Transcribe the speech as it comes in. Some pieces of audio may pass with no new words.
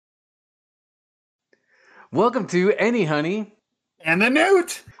Welcome to Any Honey. And the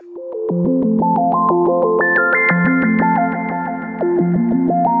Newt.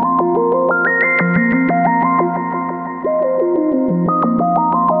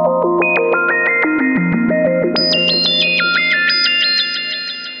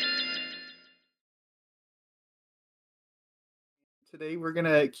 Today we're going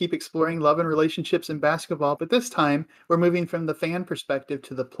to keep exploring love and relationships in basketball, but this time we're moving from the fan perspective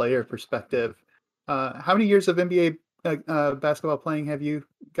to the player perspective. How many years of NBA basketball playing have you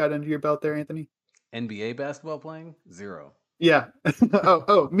got under your belt there, Anthony? NBA basketball playing? Zero. Yeah.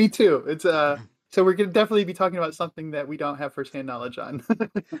 Oh, me too. It's so we're going to definitely be talking about something that we don't have firsthand knowledge on.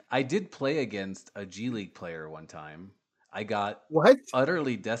 I did play against a G League player one time. I got What?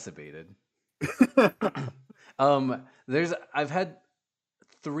 utterly decimated. I've had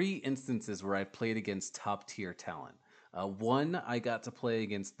three instances where I played against top tier talent. One, I got to play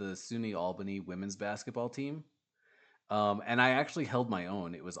against the SUNY Albany women's basketball team. And I actually held my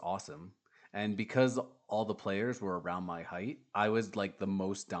own. It was awesome. And because all the players were around my height, I was like the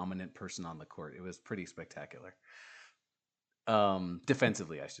most dominant person on the court. It was pretty spectacular.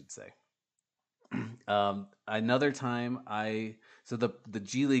 Defensively, I should say. Another time, the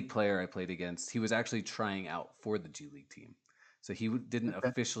G League player I played against, he was actually trying out for the G League team, so didn't Okay.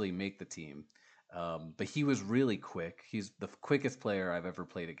 officially make the team. But he was really quick. He's the quickest player I've ever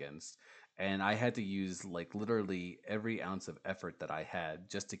played against, and I had to use like literally every ounce of effort that I had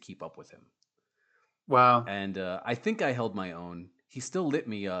just to keep up with him. Wow. And I think I held my own. He still lit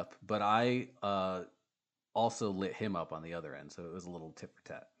me up, but I also lit him up on the other end, so it was a little tit for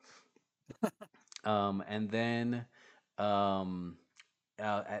tat. And then um,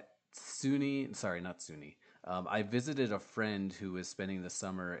 at SUNY, sorry, not SUNY. I visited a friend who was spending the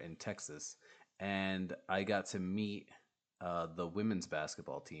summer in Texas, and I got to meet the women's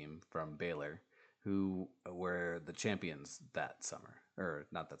basketball team from Baylor, who were the champions that summer, or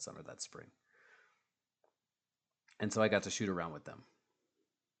not that summer, that spring. And so I got to shoot around with them.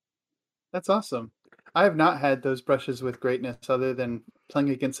 That's awesome. I have not had those brushes with greatness other than playing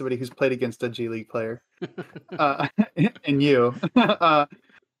against somebody who's played against a G League player. Uh, and you. Um,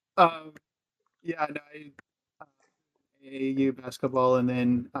 yeah, no, uh, AAU basketball, and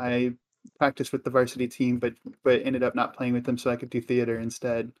then I practiced with the varsity team, but ended up not playing with them, so I could do theater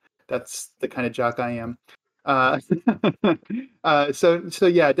instead. That's the kind of jock I am. Uh, so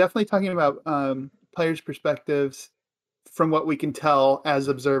yeah, definitely talking about players' perspectives from what we can tell as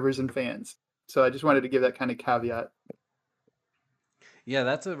observers and fans. So I just wanted to give that kind of caveat. Yeah,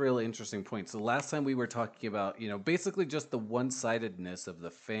 that's a really interesting point. So last time we were talking about, basically just the one-sidedness of the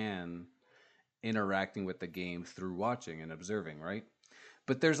fan interacting with the game through watching and observing, right?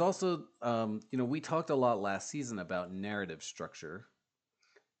 But there's also, we talked a lot last season about narrative structure,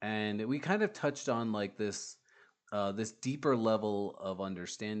 and we kind of touched on like this deeper level of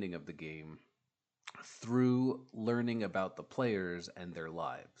understanding of the game through learning about the players and their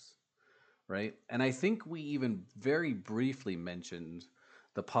lives, right? And I think we even very briefly mentioned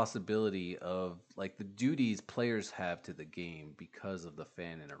the possibility of like the duties players have to the game because of the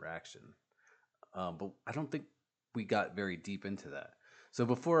fan interaction. But I don't think we got very deep into that. So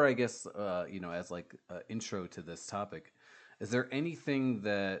before I guess as like an intro to this topic, is there anything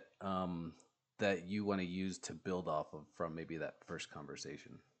that you want to use to build off of from maybe that first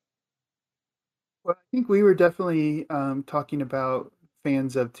conversation? Well, I think we were definitely talking about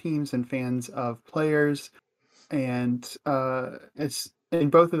fans of teams and fans of players, and it's in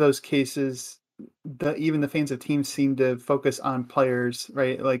both of those cases, even the fans of teams seem to focus on players,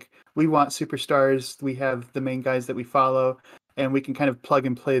 right? Like we want superstars. We have the main guys that we follow, and we can kind of plug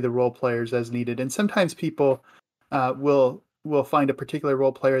and play the role players as needed. And sometimes people will find a particular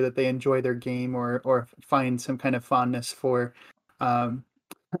role player that they enjoy their game or find some kind of fondness for. Um,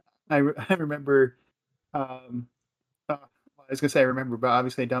 I remember. Um, I was gonna say I remember, but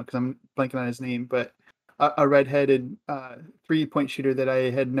obviously I don't because I'm blanking on his name. But a redheaded 3-point shooter that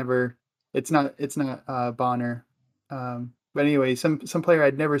I had never. It's not Bonner. But anyway, some player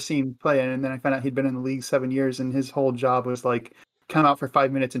I'd never seen play, and then I found out he'd been in the league 7 years, and his whole job was like come out for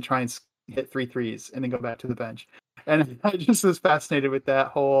 5 minutes and try and hit three threes, and then go back to the bench. And I just was fascinated with that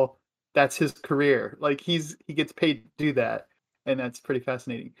whole. That's his career. Like he gets paid to do that, and that's pretty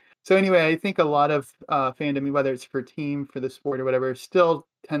fascinating. So anyway, I think a lot of fandom, whether it's for team, for the sport, or whatever, still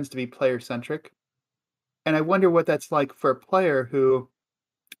tends to be player centric. And I wonder what that's like for a player who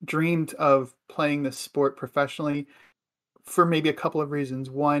dreamed of playing the sport professionally for maybe a couple of reasons.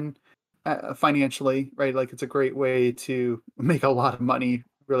 One, financially, right? Like it's a great way to make a lot of money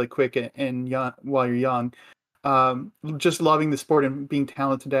really quick and young while you're young. just loving the sport and being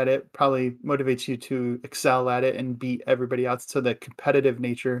talented at it probably motivates you to excel at it and beat everybody else. So the competitive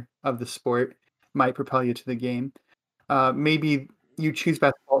nature of the sport might propel you to the game. Maybe you choose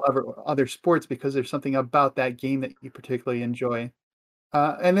basketball over other sports because there's something about that game that you particularly enjoy.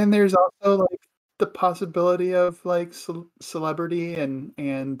 And then there's also like the possibility of like celebrity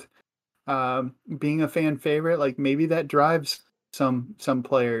and being a fan favorite. Like maybe that drives some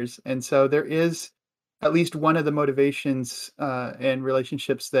players, and so there is at least one of the motivations and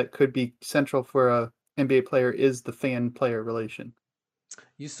relationships that could be central for a NBA player is the fan player relation.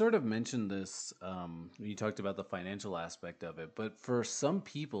 You sort of mentioned this, you talked about the financial aspect of it, but for some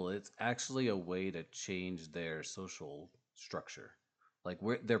people, it's actually a way to change their social structure, like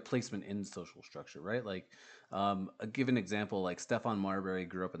where their placement in social structure, right? Like, a given example, like Stefan Marbury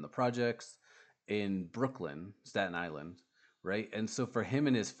grew up in the projects in Brooklyn, Staten Island, right? And so for him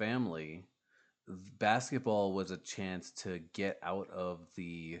and his family, basketball was a chance to get out of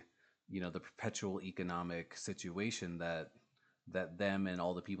the perpetual economic situation that them and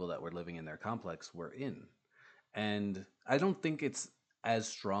all the people that were living in their complex were in. And I don't think it's as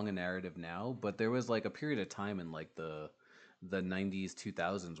strong a narrative now, but there was like a period of time in like the 90s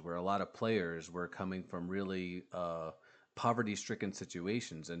 2000s where a lot of players were coming from really poverty stricken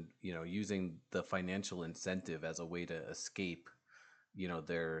situations and using the financial incentive as a way to escape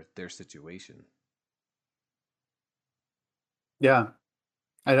their situation. Yeah,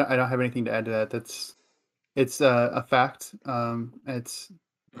 I don't have anything to add to that. It's a fact. It's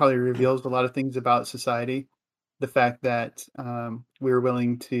probably reveals a lot of things about society. The fact that we're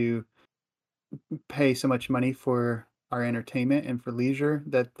willing to pay so much money for our entertainment and for leisure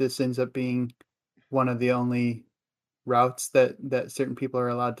that this ends up being one of the only routes that certain people are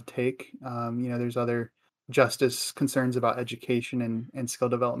allowed to take. There's other justice concerns about education and skill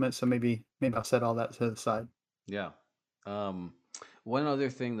development. So maybe I'll set all that to the side. Yeah. Um, One other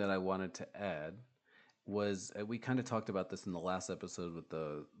thing that I wanted to add was we kind of talked about this in the last episode with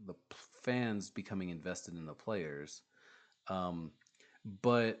the fans becoming invested in the players. Um,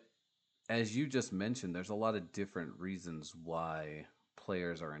 but as you just mentioned, there's a lot of different reasons why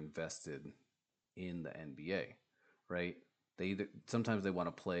players are invested in the NBA, right? They either sometimes they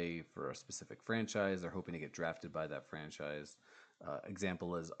want to play for a specific franchise. They're hoping to get drafted by that franchise.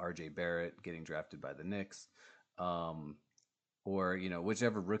 Example is R.J. Barrett getting drafted by the Knicks. Um, or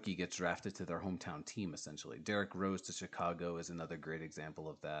whichever rookie gets drafted to their hometown team. Essentially, Derrick Rose to Chicago is another great example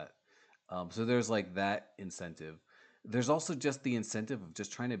of that. So there's like that incentive. There's also just the incentive of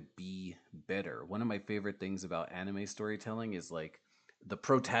just trying to be better. One of my favorite things about anime storytelling is like the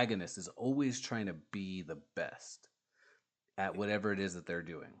protagonist is always trying to be the best at whatever it is that they're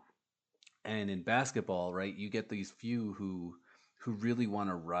doing. And in basketball, right, you get these few who really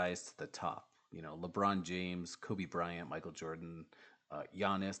want to rise to the top. LeBron James, Kobe Bryant, Michael Jordan,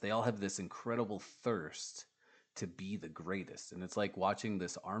 Giannis. They all have this incredible thirst to be the greatest, and it's like watching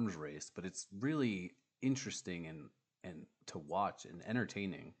this arms race. But it's really interesting and to watch and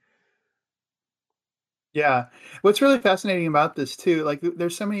entertaining. Yeah. What's really fascinating about this too, like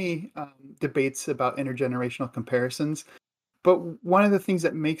there's so many debates about intergenerational comparisons, but one of the things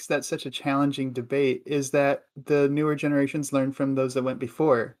that makes that such a challenging debate is that the newer generations learn from those that went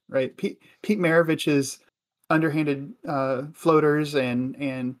before, right? Pete Maravich's underhanded floaters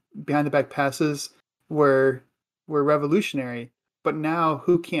and behind the back passes were were revolutionary, but now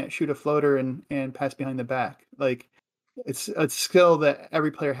who can't shoot a floater and pass behind the back? Like it's a skill that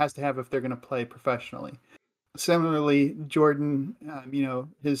every player has to have if they're going to play professionally. Similarly, Jordan,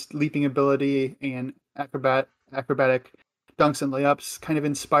 his leaping ability and acrobatic dunks and layups kind of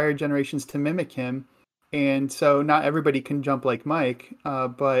inspired generations to mimic him. And so not everybody can jump like Mike,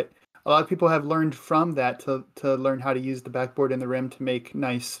 but a lot of people have learned from that to learn how to use the backboard and the rim to make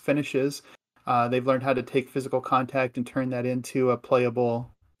nice finishes. They've learned how to take physical contact and turn that into a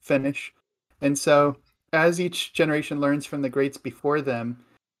playable finish. And so as each generation learns from the greats before them,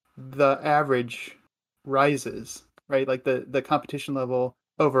 the average rises, right? Like the competition level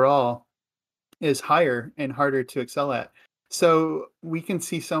overall is higher and harder to excel at. So we can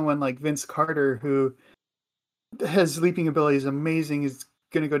see someone like Vince Carter, who his leaping ability is amazing, is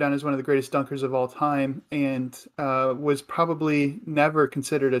going to go down as one of the greatest dunkers of all time, and was probably never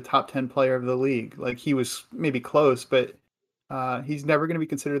considered a top 10 player of the league. Like he was maybe close, but he's never going to be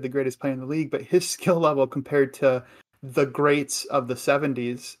considered the greatest player in the league. But his skill level compared to the greats of the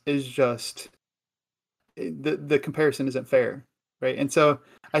 70s is just the comparison isn't fair, right? And so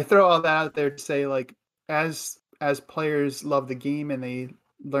I throw all that out there to say, like, as players love the game and they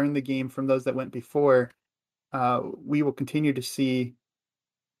learn the game from those that went before, we will continue to see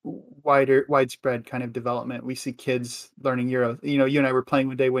widespread kind of development. We see kids learning Euro. You and I were playing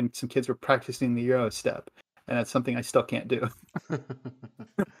one day when some kids were practicing the Euro step, and that's something I still can't do.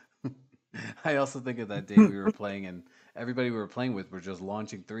 I also think of that day we were playing and everybody we were playing with were just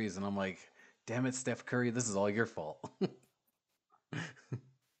launching threes, and I'm like, damn it, Steph Curry, this is all your fault.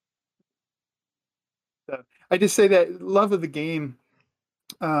 So I just say that love of the game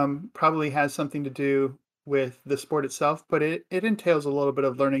probably has something to do with the sport itself, but it entails a little bit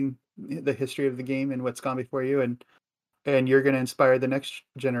of learning the history of the game and what's gone before you, and you're going to inspire the next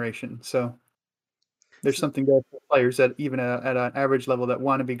generation. So there's So, something there for players that even at an average level that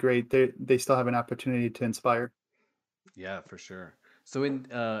want to be great, they still have an opportunity to inspire. yeah, for sure. So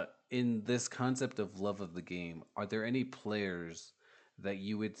in this concept of love of the game, are there any players that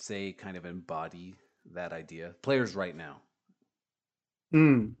you would say kind of embody that idea? Players right now.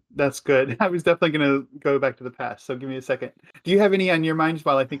 That's good. I was definitely going to go back to the past. So give me a second. Do you have any on your mind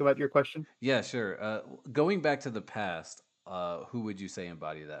while I think about your question? Yeah, sure. Going back to the past, who would you say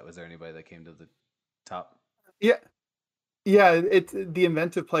embody that? Was there anybody that came to the top? Yeah, yeah. It's the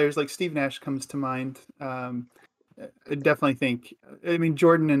inventive players like Steve Nash comes to mind. I definitely think. I mean,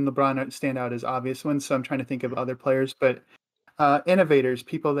 Jordan and LeBron stand out as obvious ones. So I'm trying to think of other players, but innovators,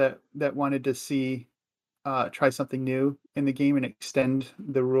 people that wanted to see try something new in the game and extend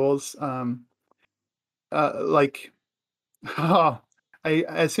the rules. Like oh, I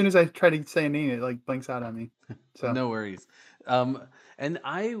as soon as I try to say a name, it like blanks out on me. So No worries. And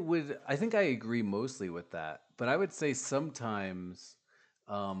I think I agree mostly with that, but I would say sometimes,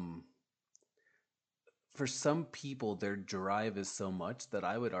 um, for some people, their drive is so much that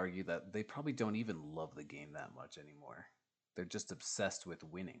I would argue that they probably don't even love the game that much anymore. They're just obsessed with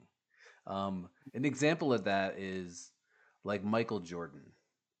winning. An example of that is like Michael Jordan.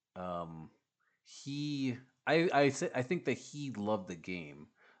 Um, I think that he loved the game,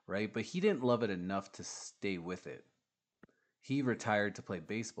 right? But he didn't love it enough to stay with it. He retired to play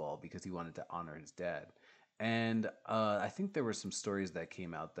baseball because he wanted to honor his dad. And I think there were some stories that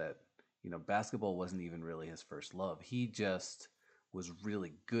came out that, basketball wasn't even really his first love. He just was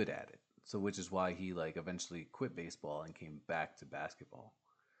really good at it. So, which is why he like eventually quit baseball and came back to basketball.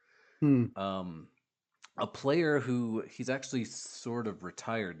 hmm, Um, a player who he's actually sort of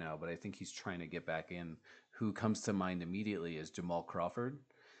retired now, but I think he's trying to get back in, who comes to mind immediately is Jamal Crawford.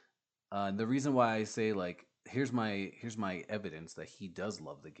 The reason why I say like here's my evidence that he does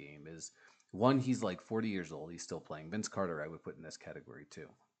love the game is one, he's like 40 years old, he's still playing. Vince Carter I would put in this category too.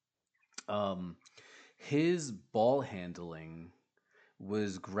 Um, his ball handling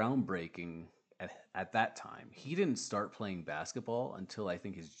was groundbreaking at that time. He didn't start playing basketball until I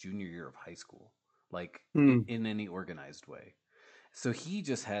think his junior year of high school, like hmm, in any organized way. So he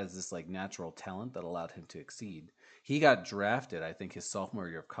just has this like natural talent that allowed him to exceed. He got drafted, I think, his sophomore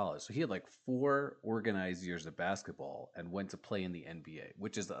year of college. So he had like 4 organized years of basketball and went to play in the NBA,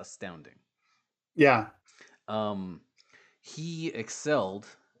 which is astounding. yeah, Um, he excelled,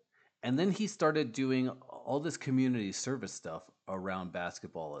 and then he started doing all this community service stuff around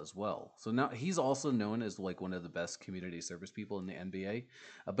basketball as well. So now he's also known as like one of the best community service people in the NBA.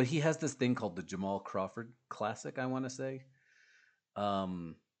 But he has this thing called the Jamal Crawford Classic, I want to say.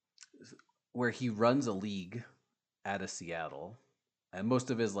 Um, where he runs a league out of Seattle. And most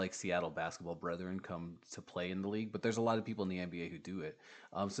of his like Seattle basketball brethren come to play in the league, but there's a lot of people in the NBA who do it.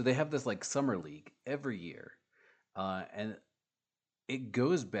 So they have this like summer league every year, and it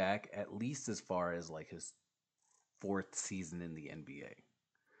goes back at least as far as like his fourth season in the NBA.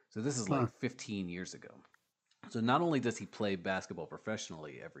 So this is huh, like 15 years ago. So not only does he play basketball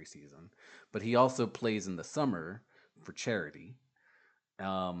professionally every season, but he also plays in the summer for charity.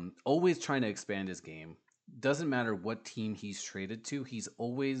 Always trying to expand his game. Doesn't matter what team he's traded to, he's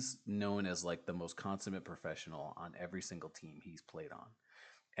always known as like the most consummate professional on every single team he's played on.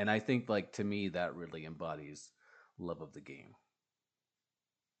 And I think like to me that really embodies love of the game.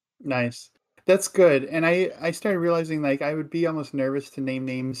 nice. That's good. And I started realizing like I would be almost nervous to name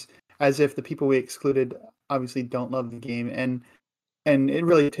names as if the people we excluded obviously don't love the game, and it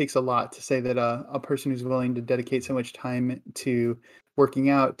really takes a lot to say that a person who's willing to dedicate so much time to working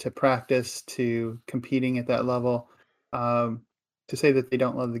out, to practice, to competing at that level, um, to say that they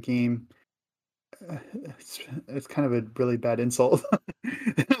don't love the game, it's kind of a really bad insult.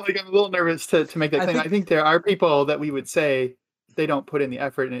 Like I'm a little nervous to make that I claim. I think think there are people that we would say they don't put in the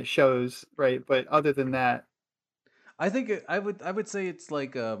effort and it shows, right? But other than that, I would say it's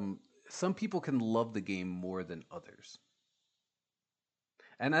like some people can love the game more than others.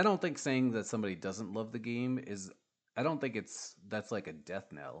 And I don't think saying that somebody doesn't love the game is I don't think that's like a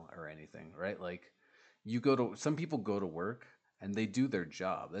death knell or anything, right? Like some people go to work and they do their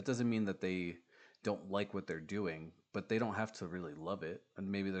job. That doesn't mean that they don't like what they're doing, but they don't have to really love it.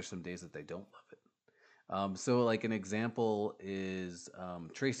 And maybe there's some days that they don't love it. So, like an example is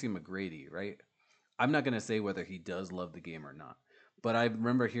Tracy McGrady, right? I'm not going to say whether he does love the game or not, but I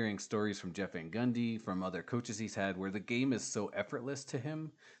remember hearing stories from Jeff Van Gundy, from other coaches he's had, where the game is so effortless to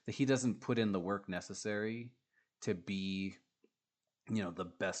him that he doesn't put in the work necessary to be,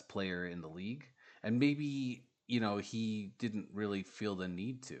 the best player in the league. And maybe, he didn't really feel the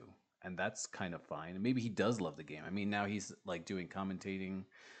need to. And that's kind of fine. And maybe he does love the game. I mean, now he's like doing commentating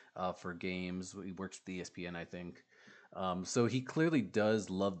for games. He works with ESPN, I think. So he clearly does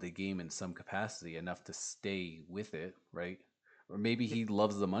love the game in some capacity enough to stay with it, right? Or maybe he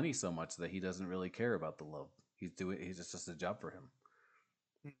loves the money so much that he doesn't really care about the love. He's just a job for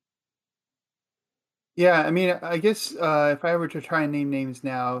him. Yeah, I mean, I guess if I were to try and name names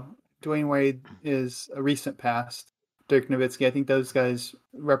now, Dwayne Wade is a recent past. Dirk Nowitzki, I think those guys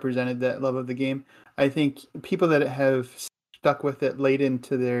represented that love of the game. I think people that have stuck with it late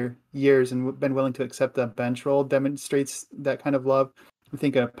into their years and been willing to accept a bench role demonstrates that kind of love. I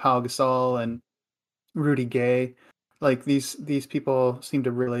think of Pau Gasol and Rudy Gay. Like these people seem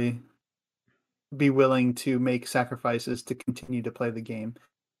to really be willing to make sacrifices to continue to play the game.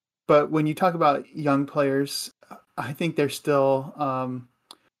 But when you talk about young players, I think they're still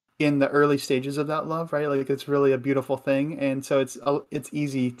in the early stages of that love, right? Like it's really a beautiful thing, and so it's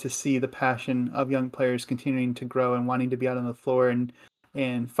easy to see the passion of young players continuing to grow and wanting to be out on the floor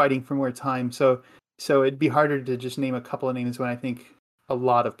and fighting for more time. So it'd be harder to just name a couple of names when I think a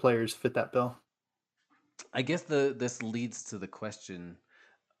lot of players fit that bill. I guess this leads to the question,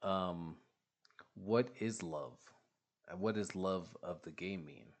 um, what is love? What does love of the game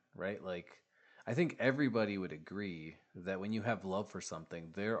mean, right? Like, I think everybody would agree that when you have love for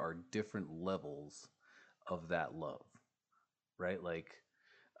something, there are different levels of that love, right? Like,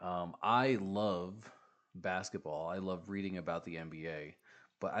 I love basketball. I love reading about the NBA,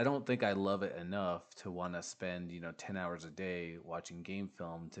 but I don't think I love it enough to want to spend, 10 hours a day watching game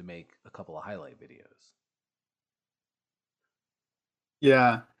film to make a couple of highlight videos.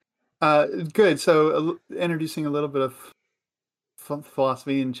 Yeah, good. So introducing a little bit of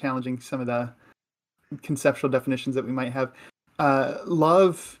philosophy and challenging some of the conceptual definitions that we might have.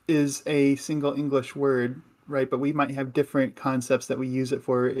 Love is a single English word, right? But we might have different concepts that we use it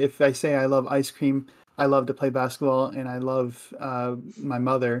for. If I say I love ice cream, I love to play basketball, and I love my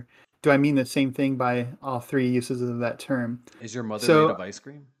mother, do I mean the same thing by all three uses of that term? Is your mother made So, of ice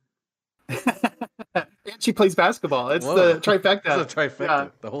cream? and she plays basketball. It's Whoa, the it's a trifecta. Yeah.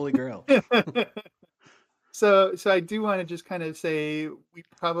 trifecta, the holy grail. So I do want to just kind of say we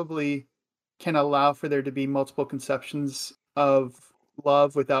probably can allow for there to be multiple conceptions of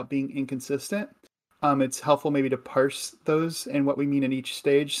love without being inconsistent. It's helpful maybe to parse those and what we mean in each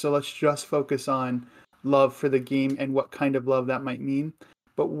stage. So let's just focus on love for the game and what kind of love that might mean.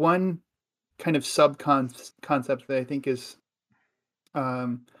 But one kind of concept that I think is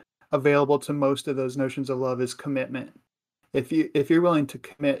um, available to most of those notions of love is commitment. If you're willing to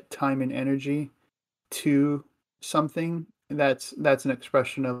commit time and energy to something, that's an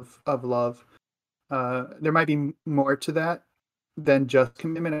expression of love. There might be more to that than just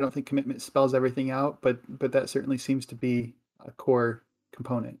commitment. I don't think commitment spells everything out, but that certainly seems to be a core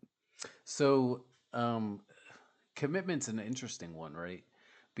component. So, um, commitment's an interesting one, right?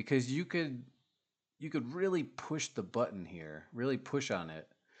 Because you could really push the button here, really push on it.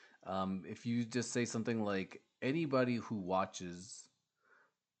 If you just say something like anybody who watches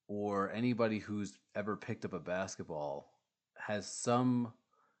or anybody who's ever picked up a basketball has some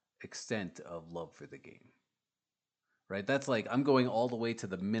extent of love for the game, right? That's like I'm going all the way to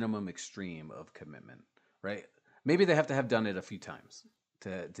the minimum extreme of commitment, right? Maybe they have to have done it a few times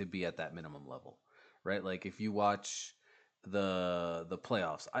to be at that minimum level, right? Like if you watch the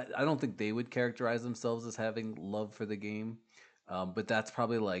playoffs, I don't think they would characterize themselves as having love for the game, but that's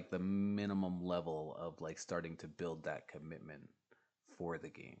probably like the minimum level of like starting to build that commitment for the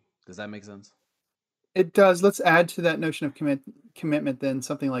game. Does that make sense? It does. Let's add to that notion of commitment then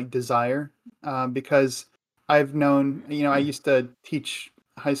something like desire, because I've known, I used to teach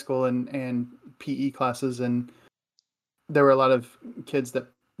high school and PE classes, and there were a lot of kids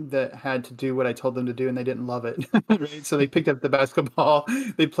that had to do what I told them to do, and they didn't love it. Right? So they picked up the basketball,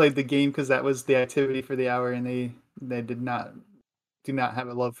 they played the game because that was the activity for the hour, and they did not do not have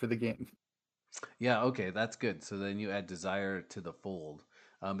a love for the game. Yeah, okay, that's good. So then you add desire to the fold,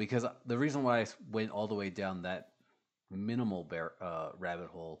 because the reason why went all the way down that minimal rabbit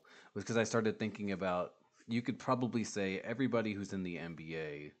hole was because I started thinking about you could probably say everybody who's in the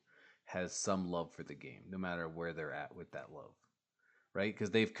NBA has some love for the game, no matter where they're at with that love. right?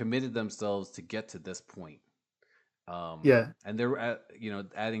 Because they've committed themselves to get to this point. Yeah. And they're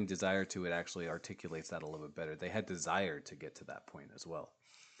adding desire to it actually articulates that a little bit better. They had desire to get to that point as well.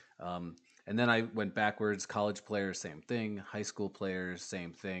 Um, and then I went backwards. College players, same thing. High school players,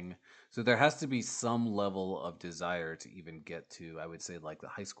 same thing. So there has to be some level of desire to even get to, I would say, like the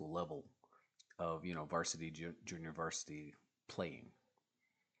high school level of varsity, junior varsity playing.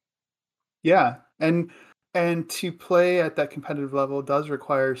 Yeah. And to play at that competitive level does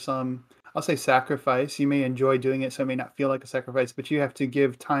require some, I'll say, sacrifice. You may enjoy doing it, so it may not feel like a sacrifice, but you have to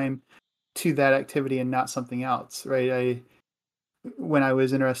give time to that activity and not something else, right? When I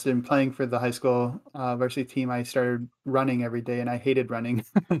was interested in playing for the high school varsity team, I started running every day, and I hated running,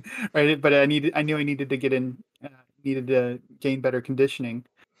 right? But I knew I needed to needed to gain better conditioning,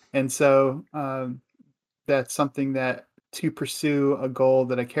 and so that's something that to pursue a goal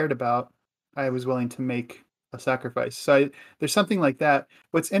that I cared about, I was willing to make a sacrifice. There's something like that.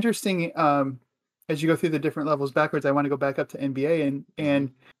 What's interesting, as you go through the different levels backwards, I want to go back up to NBA Hmm.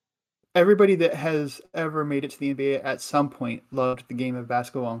 and everybody that has ever made it to the NBA at some point loved the game of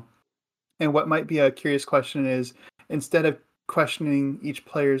basketball. And what might be a curious question is, instead of questioning each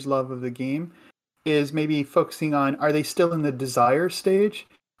player's love of the game, is maybe focusing on, are they still in the desire stage,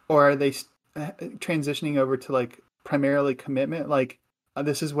 or are they transitioning over to like primarily commitment? Like,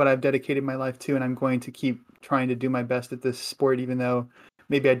 this is what I've dedicated my life to, and I'm going to keep trying to do my best at this sport, even though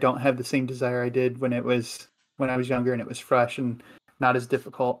maybe I don't have the same desire I did when I was younger and it was fresh and not as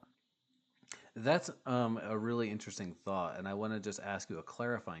difficult. That's a really interesting thought, and I want to just ask you a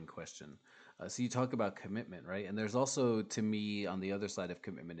clarifying question. So you talk about commitment, right? And there's also, to me, on the other side of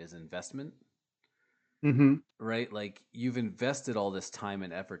commitment is investment, Hmm. right? Like you've invested all this time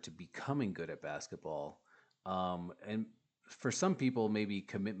and effort to becoming good at basketball, and for some people, maybe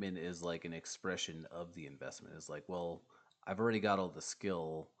commitment is like an expression of the investment. It's like, well, I've already got all the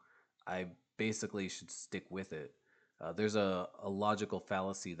skill. I basically should stick with it. There's a logical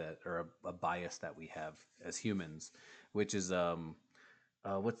fallacy that, or a bias that we have as humans, which is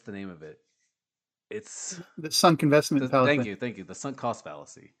what's the name of it? It's The sunk investment thank fallacy. you, thank you. The sunk cost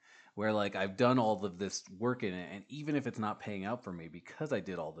fallacy, where like I've done all of this work in it, and even if it's not paying out for me because I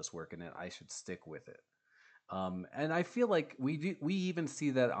did all this work in it, I should stick with it. And I feel like we even see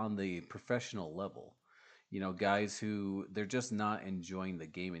that on the professional level. Guys who they're just not enjoying the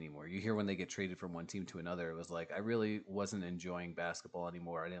game anymore. You hear when they get traded from one team to another, it was like I really wasn't enjoying basketball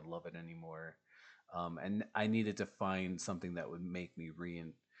anymore. I didn't love it anymore, and I needed to find something that would make me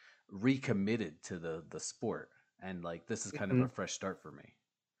recommitted to the sport. And like this is kind of a Mhm. fresh start for me.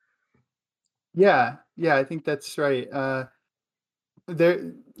 Yeah, yeah, I think that's right. There,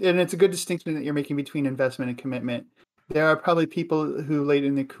 and it's a good distinction that you're making between investment and commitment. There are probably people who late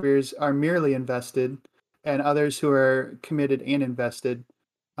in their careers are merely invested, and others who are committed and invested.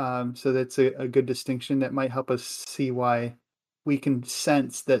 So that's a good distinction that might help us see why we can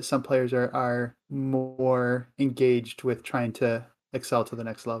sense that some players are more engaged with trying to excel to the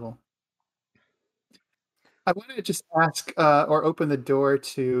next level. I want to just ask or open the door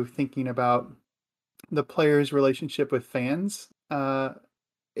to thinking about the player's relationship with fans.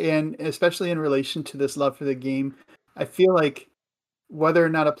 And especially in relation to this love for the game, I feel like whether or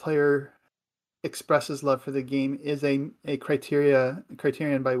not a player expresses love for the game is a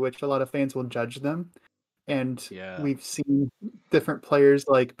criterion by which a lot of fans will judge them. And Yeah. we've seen different players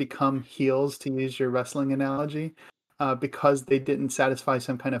like become heels, to use your wrestling analogy, because they didn't satisfy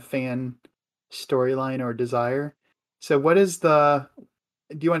some kind of fan storyline or desire. So,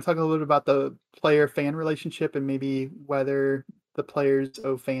 do you want to talk a little bit about the player fan relationship and maybe whether the players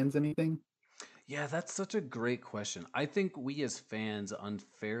owe fans anything? Yeah, that's such a great question. I think we as fans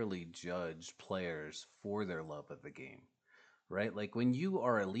unfairly judge players for their love of the game, right? Like when you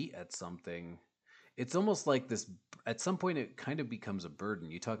are elite at something, it's almost like this, at some point, it kind of becomes a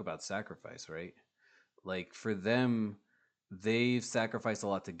burden. You talk about sacrifice, right? Like for them, they've sacrificed a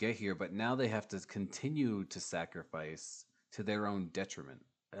lot to get here, but now they have to continue to sacrifice to their own detriment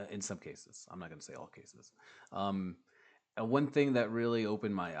in some cases. I'm not going to say all cases. Um, and one thing that really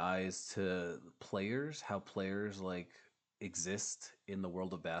opened my eyes to players, how players like exist in the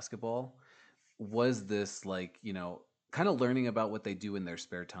world of basketball, was this like, kind of learning about what they do in their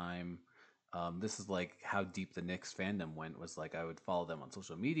spare time. This is like how deep the Knicks fandom went, was like I would follow them on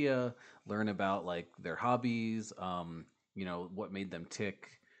social media, learn about like their hobbies, what made them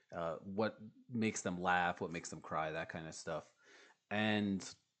tick, what makes them laugh, what makes them cry, that kind of stuff. And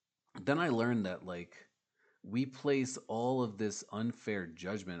then I learned that like we place all of this unfair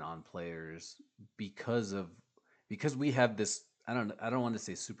judgment on players because of because we have this. I don't want to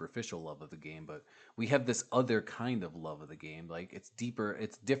say superficial love of the game, but we have this other kind of love of the game. Like it's deeper,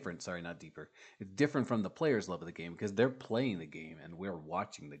 it's different, sorry, not deeper. It's different from the players' love of the game because they're playing the game and we're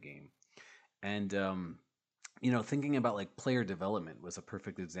watching the game. And thinking about like player development was a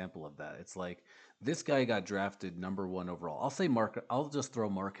perfect example of that. It's like this guy got drafted number 1 overall. I'll just throw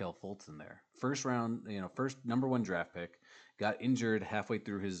Markel Fultz in there. First round, first number 1 draft pick, got injured halfway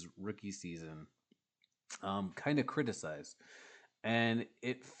through his rookie season. Kind of criticized. And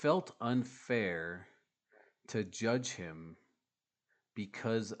it felt unfair to judge him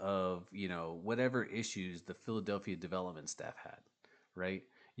because of, whatever issues the Philadelphia development staff had, right?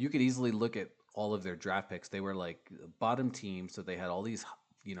 You could easily look at all of their draft picks. They were like bottom team, so they had all these,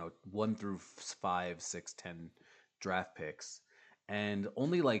 1 through 5, 6, 10 draft picks. And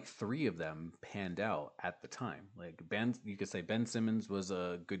only like 3 of them panned out at the time. Like you could say Ben Simmons was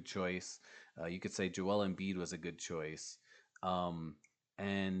a good choice. You could say Joel Embiid was a good choice. And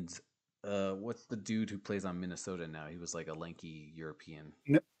what's the dude who plays on Minnesota now? He was like a lanky European.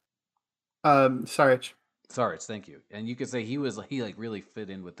 No, Sarich. Sarge, thank you. And you could say he like really fit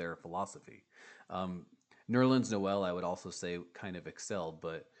in with their philosophy. Um, Nerlens Noel, I would also say, kind of excelled,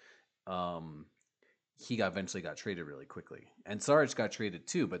 but um, he eventually got traded really quickly. And Sarge got traded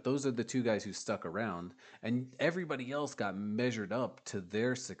too, but those are the 2 guys who stuck around, and everybody else got measured up to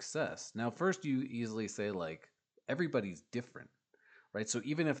their success. Now, first, you easily say like everybody's different, right? So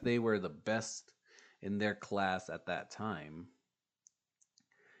even if they were the best in their class at that time,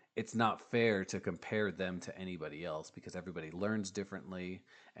 it's not fair to compare them to anybody else because everybody learns differently.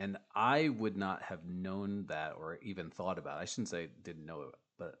 And I would not have known that or even thought about it. I shouldn't say didn't know it,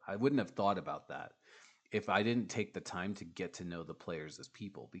 but I wouldn't have thought about that if I didn't take the time to get to know the players as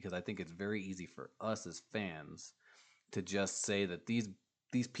people, because I think it's very easy for us as fans to just say that these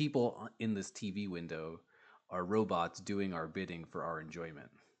people in this TV window are robots doing our bidding for our enjoyment,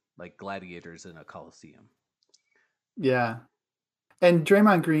 like gladiators in a coliseum. Yeah. And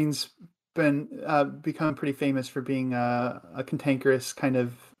Draymond Green's been become pretty famous for being a cantankerous kind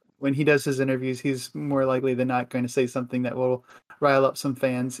of. When he does his interviews, he's more likely than not going to say something that will rile up some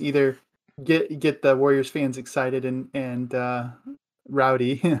fans, either get the Warriors fans excited and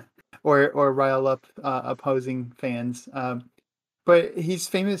rowdy, or rile up opposing fans. But he's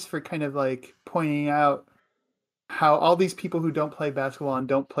famous for kind of like pointing out how all these people who don't play basketball and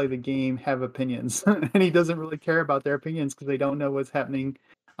don't play the game have opinions, and he doesn't really care about their opinions because they don't know what's happening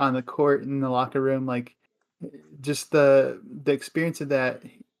on the court in the locker room. Like, just the experience of that,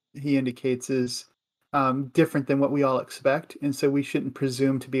 he indicates, is different than what we all expect, and so we shouldn't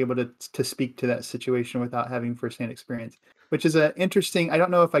presume to be able to speak to that situation without having firsthand experience. Which is a interesting. I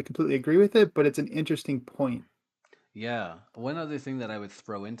don't know if I completely agree with it, but it's an interesting point. Yeah. One other thing that I would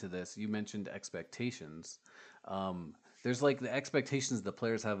throw into this, you mentioned expectations. There's like the expectations the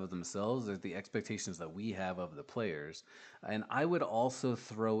players have of themselves, there's the expectations that we have of the players. And I would also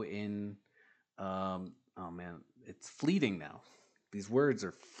throw in, oh man, it's fleeting now. These words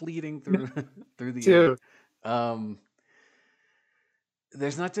are fleeting through through the air. Too. Um,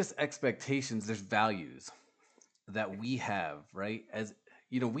 there's not just expectations, there's values that we have, right? As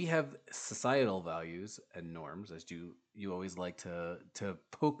we have societal values and norms, as you always like to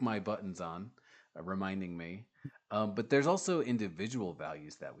poke my buttons on, reminding me. But there's also individual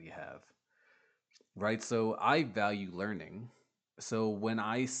values that we have, right? So I value learning. So when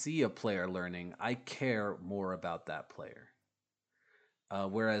I see a player learning, I care more about that player.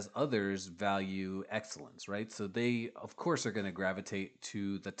 Whereas others value excellence, right? So they, of course, are going to gravitate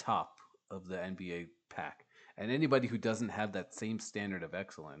to the top of the NBA pack. And anybody who doesn't have that same standard of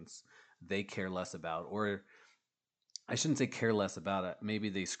excellence, they care less about, or I shouldn't say care less about it. Maybe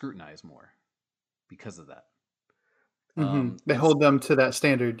they scrutinize more because of that. They hold them to that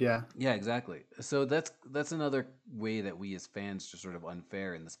standard. Yeah. Yeah, exactly. So that's another way that we as fans are sort of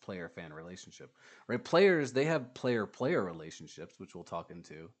unfair in this player fan relationship, right? Players, they have player player relationships, which we'll talk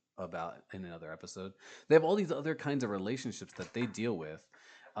into about in another episode. They have all these other kinds of relationships that they deal with.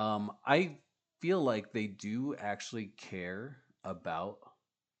 I feel like they do actually care about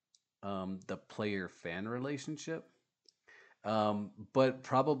the player fan relationship, but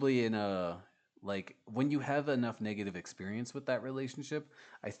probably in a like when you have enough negative experience with that relationship,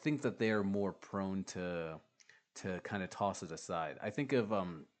 I think that they are more prone to kind of toss it aside. I think of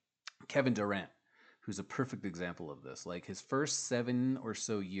Kevin Durant, who's a perfect example of this. Like his first 7 or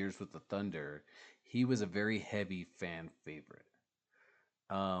so years with the Thunder, he was a very heavy fan favorite.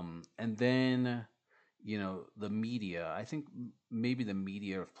 And then, the media. I think maybe the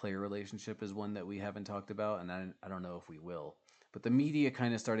media of player relationship is one that we haven't talked about, and I don't know if we will. But the media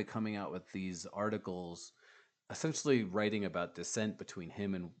kind of started coming out with these articles essentially writing about dissent between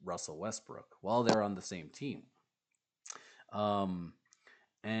him and Russell Westbrook while they're on the same team. Um,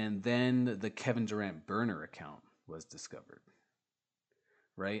 and then the Kevin Durant burner account was discovered,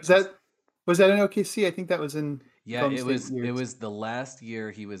 right? Was that in OKC? I think that was in Yeah, Golden it State was it years. was the last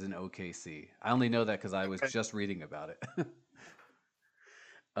year he was in OKC. I only know that because I was Okay. just reading about it.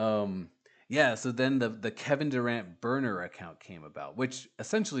 um, yeah, so then the Kevin Durant burner account came about, which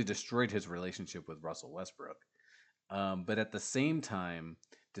essentially destroyed his relationship with Russell Westbrook. But at the same time,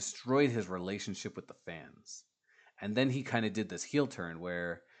 destroyed his relationship with the fans. And then he kind of did this heel turn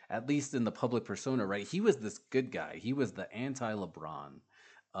where, at least in the public persona, right, he was this good guy. He was the anti LeBron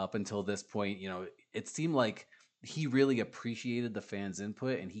up until this point. It seemed like he really appreciated the fans'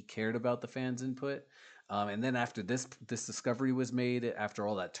 input and he cared about the fans' input. And then after this discovery was made, after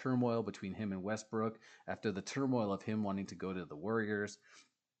all that turmoil between him and Westbrook, after the turmoil of him wanting to go to the Warriors,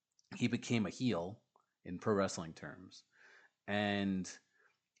 he became a heel in pro wrestling terms, and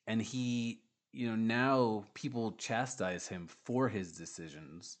he, now people chastise him for his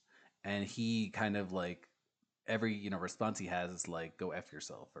decisions, and he kind of like every response he has is like go f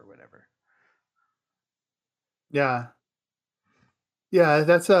yourself or whatever. Yeah. Yeah,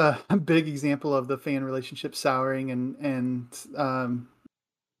 that's a big example of the fan relationship souring, and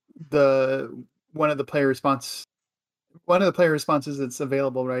the one of the player response one of the player responses that's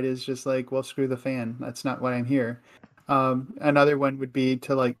available, right, is just like, well, screw the fan. That's not why I'm here. Another one would be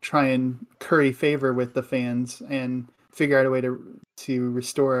to like try and curry favor with the fans and figure out a way to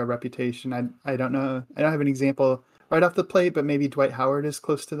restore a reputation. I don't know. I don't have an example right off the plate, but maybe Dwight Howard is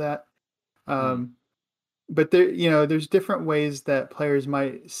close to that. Hmm. Um, but there's different ways that players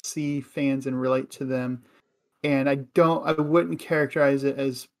might see fans and relate to them. And I wouldn't characterize it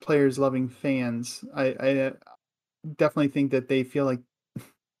as players loving fans. I definitely think that they feel like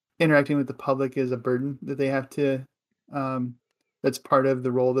interacting with the public is a burden that they have to, um, that's part of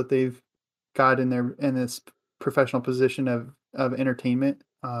the role that they've got in this professional position of entertainment,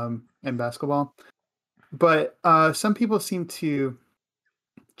 and basketball. But some people seem to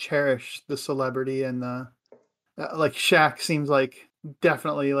cherish the celebrity and the like Shaq seems like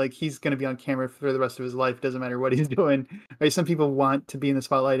definitely like he's going to be on camera for the rest of his life. Doesn't matter what he's doing. Right? Some people want to be in the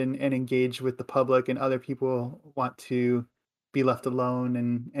spotlight and engage with the public, and other people want to be left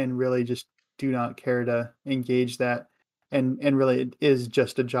alone and really just do not care to engage that. And really, it is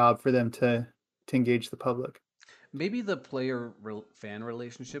just a job for them to engage the public. Maybe the fan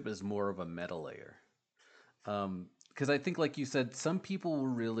relationship is more of a meta layer. Because I think, like you said, some people will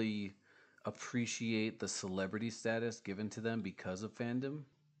really appreciate the celebrity status given to them because of fandom.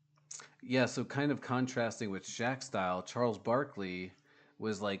 Yeah, so kind of contrasting with Shaq style, Charles Barkley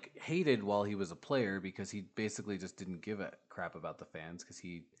was like hated while he was a player because he basically just didn't give a crap about the fans because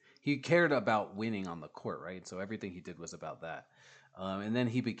he cared about winning on the court, right? So everything he did was about that. And then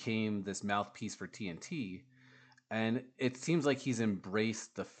he became this mouthpiece for TNT, and it seems like he's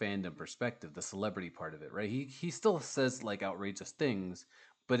embraced the fandom perspective, the celebrity part of it, right? He still says like outrageous things,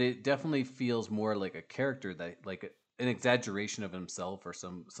 but it definitely feels more like a character that like an exaggeration of himself or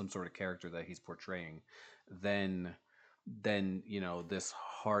some sort of character that he's portraying than this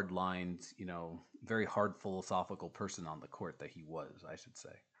hard lined, very hard philosophical person on the court that he was, I should say.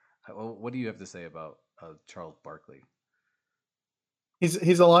 What do you have to say about Charles Barkley?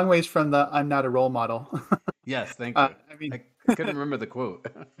 He's a long ways from the "I'm not a role model." Yes, thank you. I mean, I couldn't remember the quote.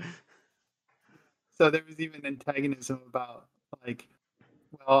 so there was even antagonism about like,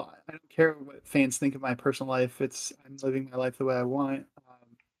 well, I don't care what fans think of my personal life. I'm living my life the way I want,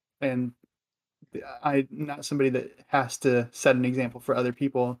 and I'm not somebody that has to set an example for other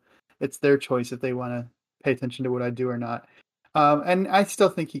people. It's their choice if they want to pay attention to what I do or not. And I still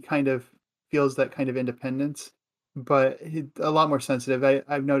think he kind of feels that kind of independence, but a lot more sensitive.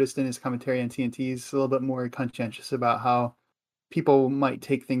 I've noticed in his commentary on TNT, he's a little bit more conscientious about how people might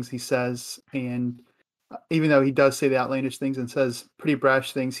take things he says. And even though he does say the outlandish things and says pretty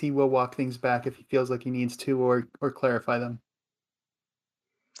brash things, he will walk things back if he feels like he needs to, or clarify them.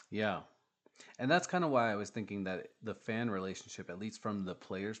 Yeah. And that's kind of why I was thinking that the fan relationship, at least from the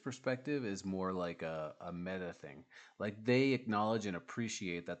player's perspective, is more like a meta thing. Like they acknowledge and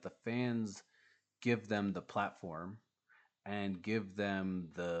appreciate that the fans give them the platform and give them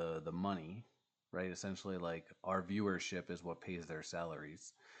the money, right? Essentially, like our viewership is what pays their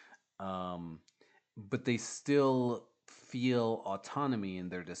salaries. Um, but they still feel autonomy in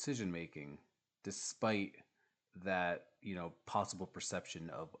their decision making, despite that possible perception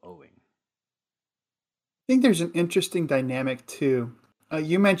of owing. I think there's an interesting dynamic too.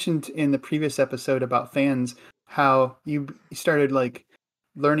 You mentioned in the previous episode about fans how you started like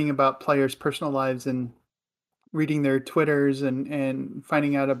learning about players' personal lives and reading their Twitters and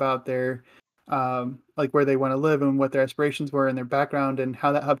finding out about their like where they want to live and what their aspirations were and their background and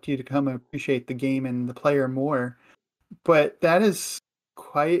how that helped you to come appreciate the game and the player more. But that is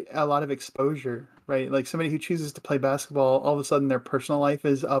quite a lot of exposure, right? Like somebody who chooses to play basketball, all of a sudden their personal life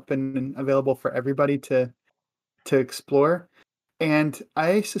is up and available for everybody to explore. And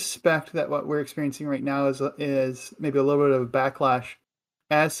I suspect that what we're experiencing right now is maybe a little bit of a backlash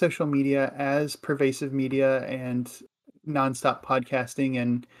as social media, as pervasive media and nonstop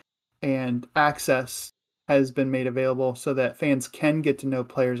podcasting and access has been made available so that fans can get to know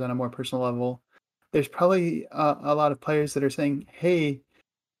players on a more personal level. There's probably a lot of players that are saying, "Hey,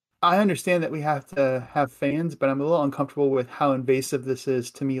 I understand that we have to have fans, but I'm a little uncomfortable with how invasive this is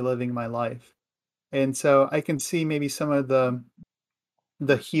to me living my life." And so I can see maybe some of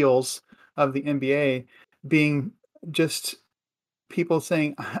the heels of the NBA being just people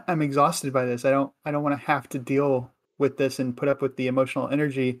saying, "I'm exhausted by this. I don't want to have to deal with this and put up with the emotional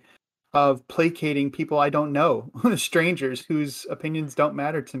energy of placating people I don't know, strangers whose opinions don't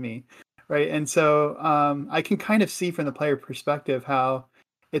matter to me." Right. And so I can kind of see from the player perspective how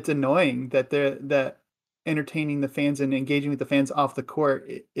it's annoying that that entertaining the fans and engaging with the fans off the court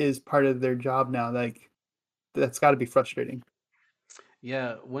is part of their job now. Like that's got to be frustrating.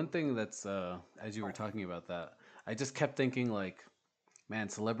 Yeah, one thing that's as you were talking about that, I just kept thinking like, man,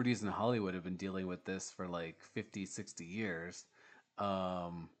 celebrities in Hollywood have been dealing with this for like 50, 60 years.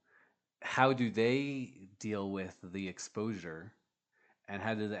 Um, how do they deal with the exposure? And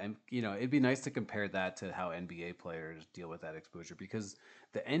how do it'd be nice to compare that to how NBA players deal with that exposure because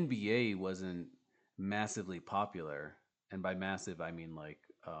the NBA wasn't massively popular. And by massive, I mean like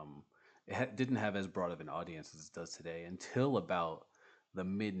didn't have as broad of an audience as it does today until about the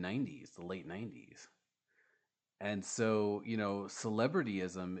mid 90s, the late 90s. And so,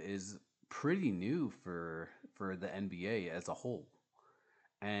 celebrityism is pretty new for the NBA as a whole.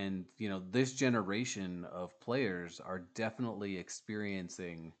 And, this generation of players are definitely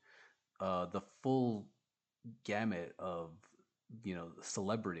experiencing the full gamut of,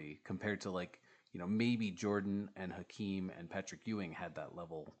 celebrity compared to like, maybe Jordan and Hakeem and Patrick Ewing had that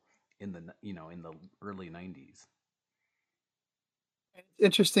level in the early 90s. It's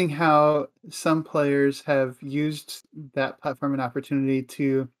interesting how some players have used that platform and opportunity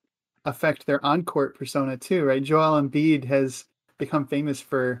to affect their on-court persona too, right? Joel Embiid has become famous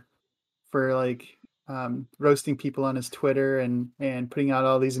for like roasting people on his Twitter and putting out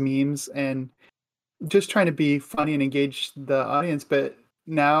all these memes and just trying to be funny and engage the audience. But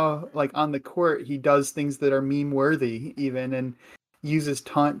now, like on the court, he does things that are meme worthy, even and uses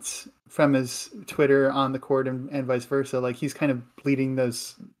taunts from his Twitter on the court and vice versa. Like he's kind of bleeding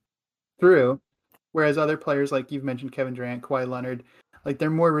those through. Whereas other players, like you've mentioned, Kevin Durant, Kawhi Leonard, like they're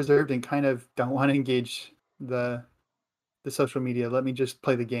more reserved and kind of don't want to engage the social media. Let me just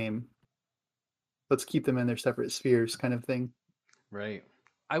play the game. Let's keep them in their separate spheres, kind of thing. Right.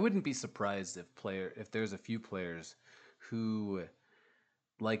 I wouldn't be surprised if there's a few players who,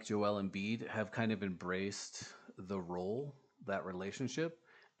 like Joel Embiid, have kind of embraced the role, that relationship,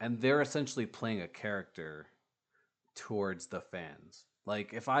 and they're essentially playing a character towards the fans.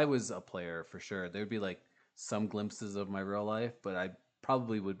 Like if I was a player for sure, there'd be like some glimpses of my real life, but I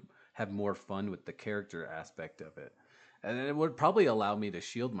probably would have more fun with the character aspect of it. And it would probably allow me to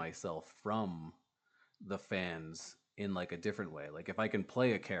shield myself from the fans in like a different way. Like if I can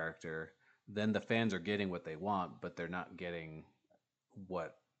play a character, then the fans are getting what they want, but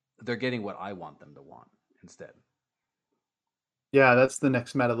what they're getting what I want them to want instead. Yeah, that's the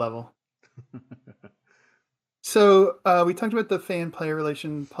next meta level. So we talked about the fan player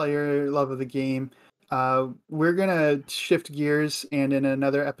relation, player love of the game. We're gonna shift gears and in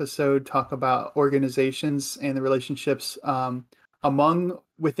another episode talk about organizations and the relationships among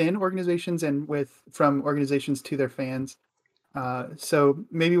within organizations and with from organizations to their fans. So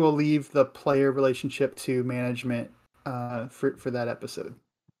maybe we'll leave the player relationship to management for that episode.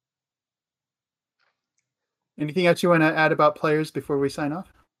 Anything else you want to add about players before we sign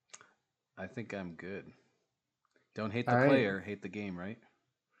off? I think I'm good. Don't hate All the right. player, hate the game, right?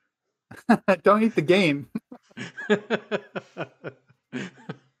 Don't eat the game.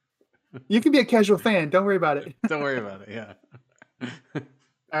 You can be a casual fan. Don't worry about it. Don't worry about it. Yeah.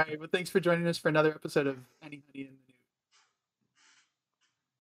 All right. Well, thanks for joining us for another episode of Any Honey in the